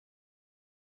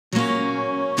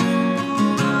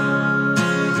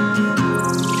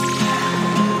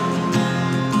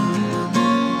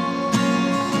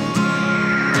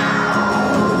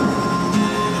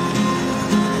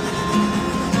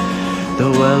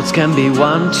Worlds can be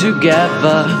one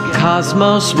together,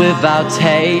 cosmos without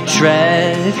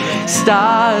hatred,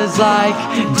 stars like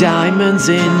diamonds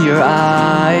in your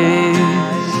eyes.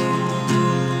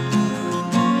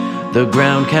 The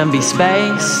ground can be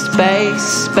space, space,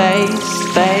 space,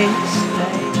 space,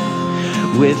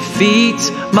 with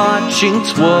feet marching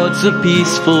towards a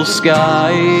peaceful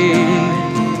sky.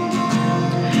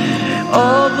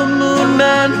 All the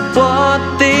Moonmen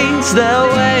want things their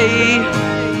way,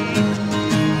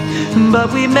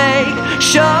 but we make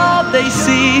sure they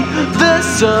see the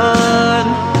sun.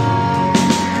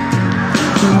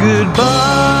 Goodbye,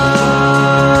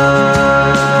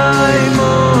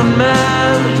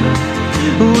 Moonmen.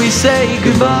 We say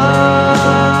goodbye,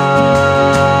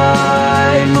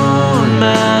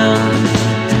 Moonmen.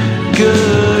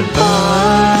 Goodbye,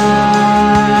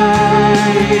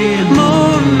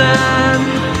 Moonmen.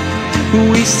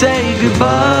 We say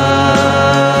goodbye,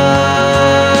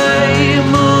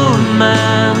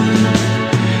 Moonmen.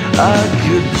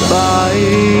 Goodbye.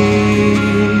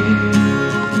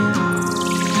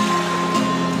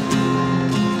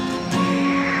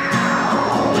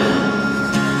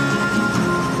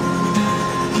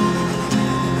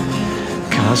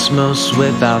 Cosmos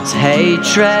without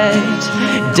hatred,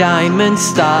 diamond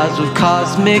stars with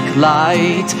cosmic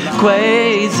light,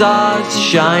 quasars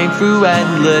shine through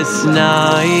endless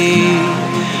night,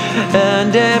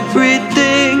 and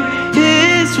everything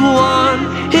is one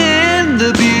in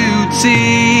the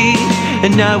beauty.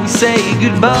 And now we say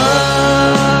goodbye,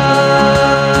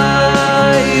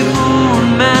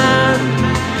 Moonmen.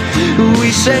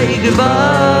 We say goodbye,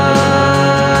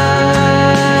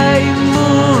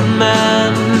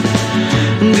 Moonmen.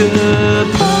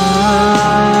 Goodbye,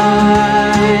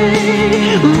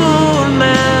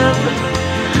 Moonmen.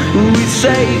 We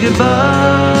say goodbye,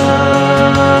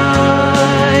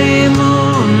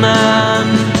 Moonmen.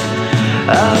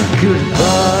 Goodbye.